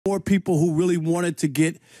more people who really wanted to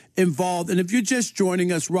get involved. And if you're just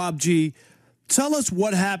joining us, Rob G, tell us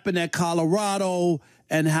what happened at Colorado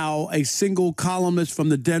and how a single columnist from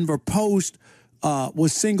the Denver Post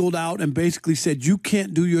was singled out and basically said, you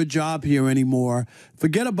can't do your job here anymore.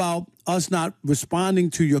 Forget about us not responding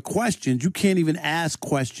to your questions. You can't even ask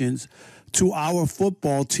questions to our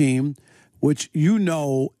football team, which you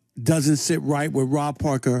know doesn't sit right with Rob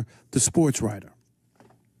Parker, the sports writer.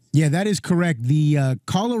 Yeah, that is correct. The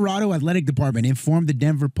Colorado Athletic Department informed the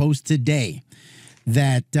Denver Post today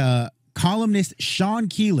that columnist Sean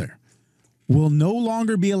Keeler will no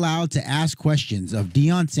longer be allowed to ask questions of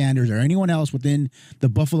Deion Sanders or anyone else within the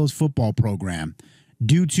Buffalo's football program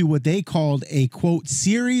due to what they called a, quote,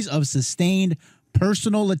 series of sustained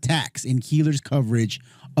personal attacks in Keeler's coverage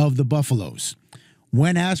of the Buffaloes.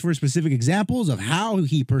 When asked for specific examples of how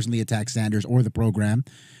he personally attacked Sanders or the program,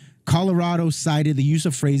 Colorado cited the use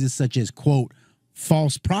of phrases such as, quote,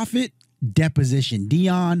 false prophet, deposition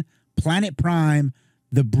Deion, Planet Prime,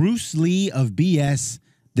 the Bruce Lee of BS,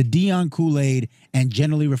 the Deion Kool-Aid, and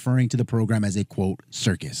generally referring to the program as a, quote,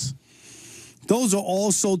 circus. Those are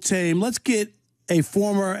all so tame. Let's get a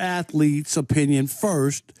former athlete's opinion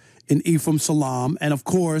first in Ephraim Salaam. And, of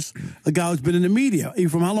course, a guy who's been in the media.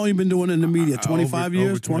 Ephraim, how long you been doing in the media? 25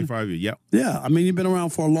 years? Over 25 years, yep. Yeah, I mean, you've been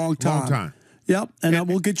around for a long time. Long time. Yep, and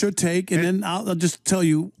we'll get your take, and then I'll just tell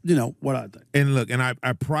you, what I think. And look, and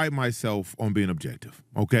I pride myself on being objective,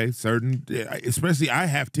 okay? Especially I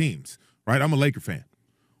have teams, right? I'm a Laker fan.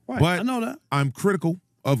 Right, but I know that. I'm critical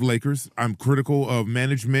of Lakers. I'm critical of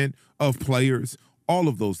management, of players, all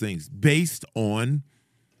of those things based on,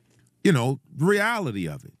 the reality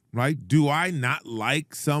of it, right? Do I not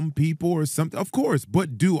like some people or something? Of course,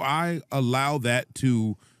 but do I allow that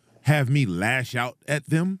to have me lash out at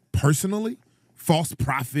them personally? False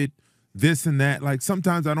prophet, this and that. Like,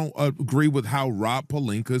 sometimes I don't agree with how Rob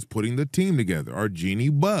Pelinka is putting the team together, or Jeannie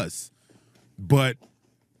Buss. But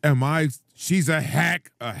she's a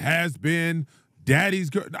hack, a has-been, daddy's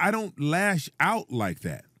girl. I don't lash out like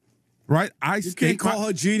that, right? You can't call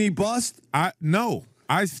her Jeannie Buss? No.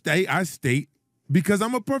 I state because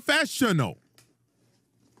I'm a professional.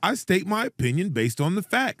 I state my opinion based on the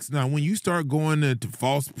facts. Now, when you start going into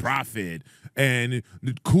false prophet and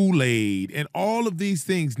the Kool-Aid and all of these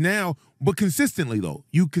things now, but consistently, though,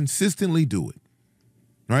 you consistently do it,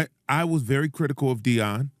 right? I was very critical of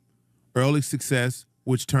Deion, early success,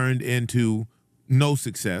 which turned into no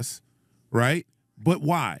success, right? But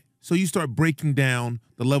why? So you start breaking down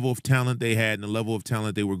the level of talent they had and the level of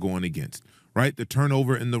talent they were going against, right? The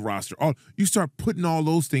turnover in the roster. You start putting all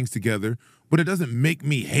those things together, but it doesn't make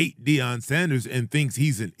me hate Deion Sanders and thinks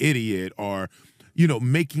he's an idiot or,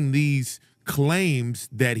 making these claims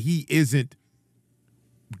that he isn't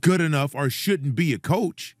good enough or shouldn't be a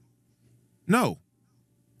coach. No,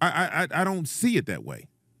 I don't see it that way,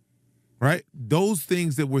 right? Those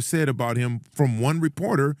things that were said about him from one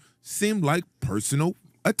reporter seemed like personal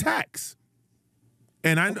attacks.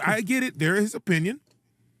 And I get it. They're his opinion.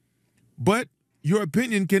 But your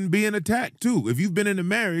opinion can be an attack, too. If you've been in a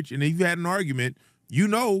marriage and you've had an argument,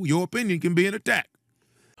 your opinion can be an attack.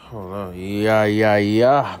 Hold on.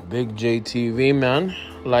 Yeah. Big JTV, man.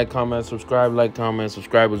 Like, comment, subscribe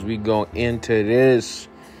as we go into this.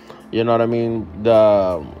 You know what I mean?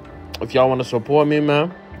 If y'all want to support me,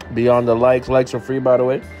 man, beyond the likes are free, by the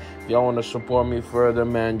way. If y'all want to support me further,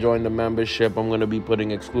 man, join the membership. I'm going to be putting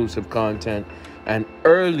exclusive content and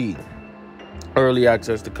early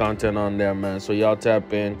access to content on there, man. So y'all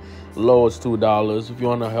tap in. Low as $2. If you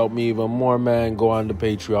want to help me even more, man, go on to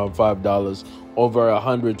Patreon, $5. Over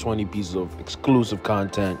 120 pieces of exclusive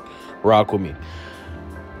content. Rock with me.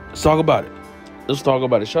 Let's talk about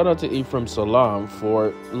it. Shout out to Ephraim Salaam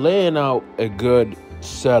for laying out a good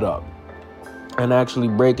setup and actually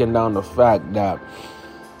breaking down the fact that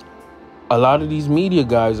a lot of these media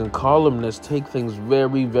guys and columnists take things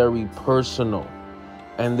very, very personal.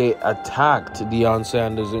 And they attacked Deion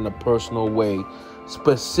Sanders in a personal way,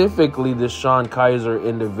 specifically the Sean Kaiser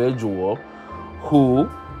individual who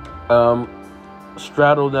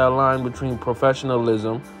straddled that line between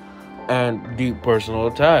professionalism and deep personal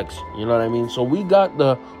attacks. You know what I mean? So we got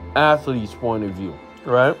the athlete's point of view,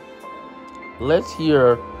 right? Let's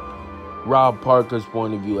hear Rob Parker's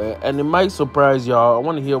point of view. And it might surprise y'all. I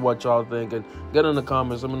want to hear what y'all think. And get in the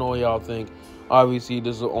comments. Let me know what y'all think. Obviously,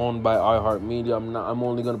 this is owned by iHeartMedia. I'm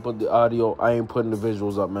only going to put the audio. I ain't putting the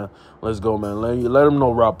visuals up, man. Let's go, man. Let them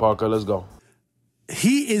know, Rob Parker. Let's go.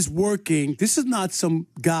 He is working. This is not some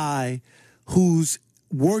guy who's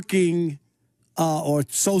working or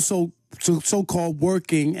so-called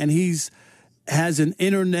working, and has an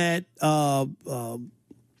internet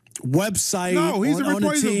website No, he's a on the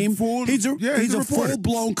reporter. team. He's He's a reporter.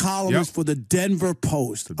 full-blown columnist Yep. for the Denver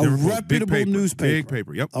Post, The Denver a Post. reputable Big paper. newspaper. Big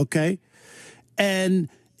paper, yep. Okay? And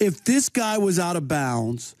if this guy was out of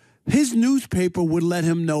bounds, his newspaper would let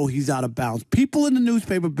him know he's out of bounds. People in the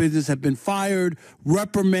newspaper business have been fired,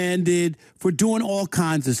 reprimanded for doing all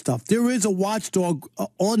kinds of stuff. There is a watchdog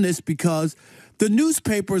on this because the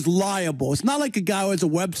newspaper is liable. It's not like a guy who has a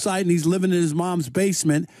website and he's living in his mom's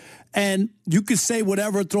basement and you can say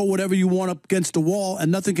whatever, throw whatever you want up against the wall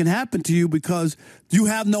and nothing can happen to you because you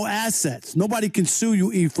have no assets. Nobody can sue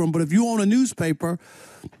you, Ephraim, but if you own a newspaper,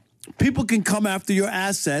 people can come after your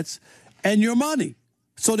assets and your money.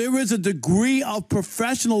 So there is a degree of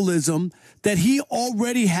professionalism that he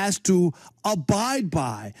already has to abide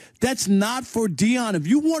by. That's not for Deion. If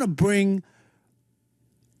you want to bring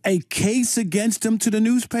a case against him to the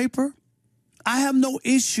newspaper, I have no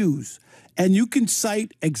issues. And you can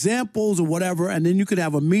cite examples or whatever, and then you could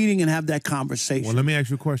have a meeting and have that conversation. Well, let me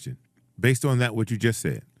ask you a question. Based on that, what you just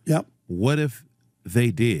said. Yep. What if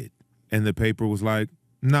they did and the paper was like,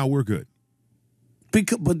 no, we're good?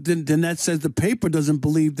 But then that says the paper doesn't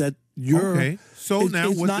believe that you're... Okay. So now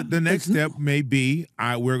the next step may be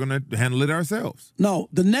we're going to handle it ourselves. No,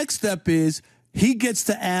 the next step is he gets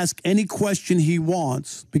to ask any question he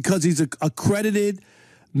wants because he's a accredited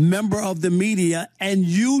member of the media, and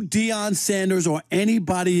you, Deion Sanders, or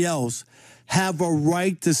anybody else have a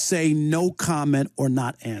right to say no comment or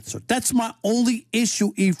not answer. That's my only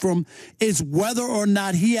issue, Ephraim, is whether or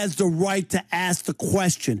not he has the right to ask the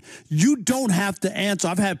question. You don't have to answer.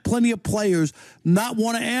 I've had plenty of players not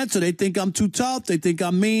want to answer. They think I'm too tough. They think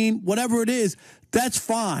I'm mean. Whatever it is, that's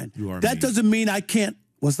fine. That doesn't mean I can't.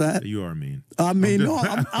 What's that? You are mean. I mean, no,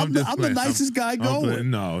 I'm the nicest guy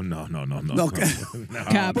going. No. Okay.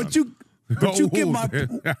 Cap. But you get my.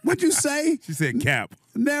 What'd you say? She said cap.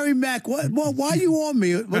 Mary Mack, what? Why you on me?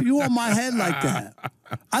 You on my head like that?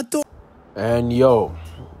 I thought. And yo,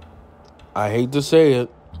 I hate to say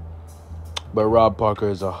it, but Rob Parker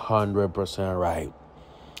is 100% right.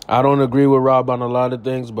 I don't agree with Rob on a lot of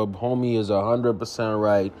things, but homie is 100%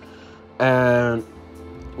 right. And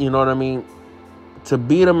you know what I mean? To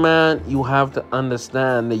beat a man, you have to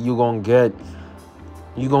understand that you're gonna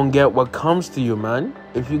get what comes to you, man.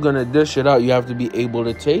 If you're gonna dish it out, you have to be able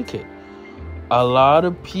to take it. A lot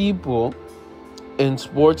of people in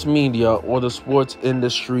sports media or the sports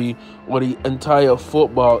industry or the entire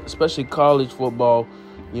football, especially college football,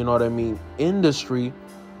 you know what I mean, industry,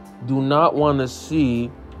 do not want to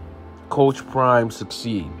see Coach Prime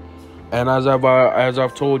succeed. And as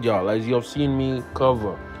I've told y'all, as you've seen me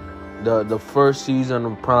cover the first season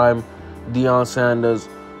of Prime, Deion Sanders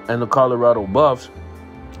and the Colorado Buffs,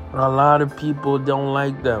 a lot of people don't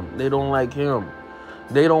like them. They don't like him.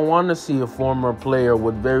 They don't want to see a former player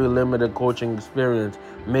with very limited coaching experience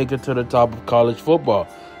make it to the top of college football.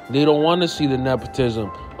 They don't want to see the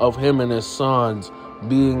nepotism of him and his sons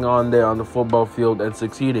being on there on the football field and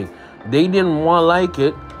succeeding. They didn't want like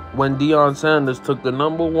it when Deion Sanders took the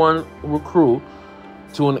number one recruit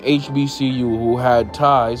to an HBCU who had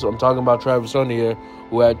ties. I'm talking about Travis Hunter here,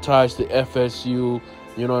 who had ties to FSU,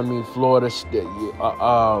 you know what I mean, Florida State,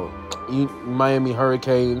 Miami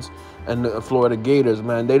Hurricanes, and the Florida Gators.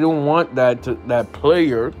 Man, they didn't want that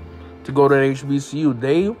player to go to an HBCU.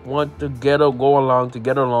 They want to get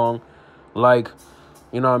along, like,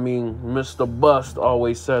 you know what I mean, Mr. Bust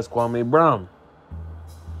always says, Kwame Brown.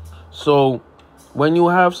 So when you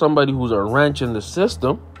have somebody who's a wrench in the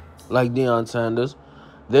system, like Deion Sanders,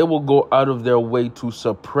 they will go out of their way to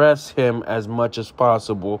suppress him as much as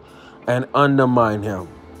possible and undermine him.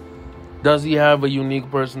 Does he have a unique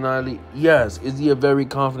personality? Yes. Is he a very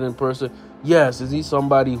confident person? Yes. Is he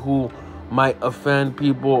somebody who might offend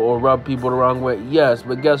people or rub people the wrong way? Yes.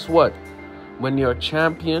 But guess what? When you're a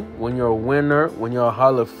champion, when you're a winner, when you're a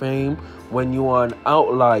Hall of Fame, when you are an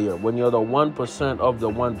outlier, when you're the 1% of the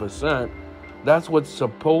 1%, that's what's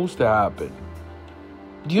supposed to happen.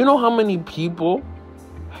 Do you know how many people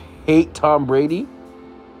hate Tom Brady?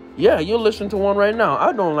 Yeah, you'll listen to one right now.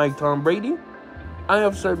 I don't like Tom Brady. I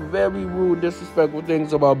have said very rude, disrespectful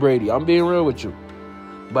things about Brady. I'm being real with you.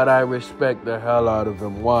 But I respect the hell out of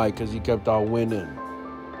him. Why? Because he kept on winning.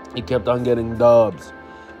 He kept on getting dubs.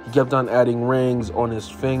 He kept on adding rings on his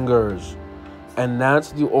fingers. And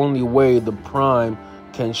that's the only way the Prime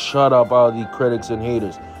can shut up all the critics and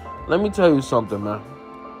haters. Let me tell you something, man.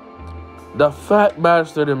 The fat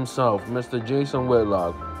bastard himself, Mr. Jason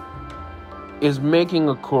Whitlock, is making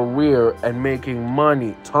a career and making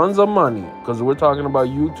money, tons of money, because we're talking about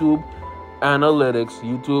YouTube analytics,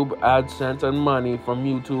 YouTube AdSense and money from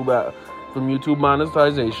YouTube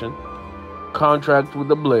monetization, contract with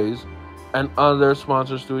the Blaze, and other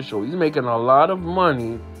sponsors to his show. He's making a lot of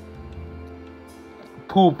money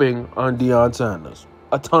pooping on Deion Sanders.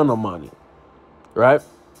 A ton of money. Right?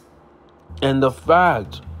 And the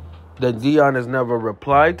fact that Deion has never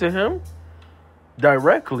replied to him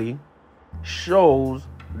directly shows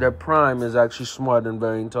that Prime is actually smart and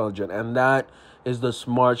very intelligent. And that is the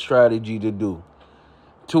smart strategy to do.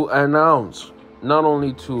 To announce, not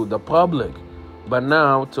only to the public, but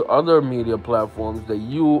now to other media platforms, that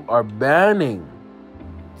you are banning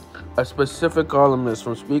a specific columnist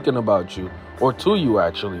from speaking about you, or to you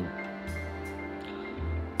actually.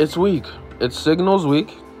 It's weak. It signals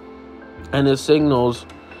weak, and it signals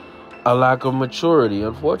a lack of maturity,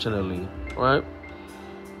 unfortunately, right?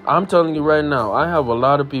 I'm telling you right now, I have a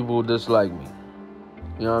lot of people who dislike me.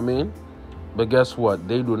 You know what I mean? But guess what?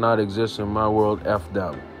 They do not exist in my world. F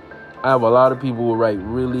them. I have a lot of people who write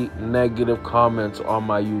really negative comments on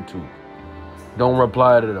my YouTube. Don't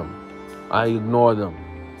reply to them. I ignore them.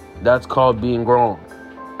 That's called being grown.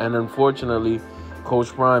 And unfortunately, Coach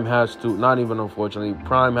Prime has to, not even unfortunately,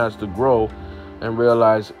 Prime has to grow and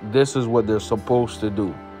realize this is what they're supposed to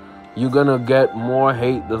do. You're going to get more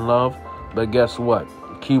hate than love, but guess what?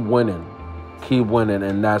 Keep winning. Keep winning,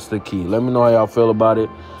 and that's the key. Let me know how y'all feel about it.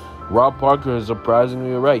 Rob Parker is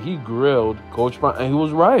surprisingly right. He grilled Coach Prime, and he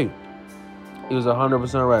was right. He was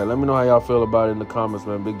 100% right. Let me know how y'all feel about it in the comments,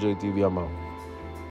 man. Big J TV, I'm out.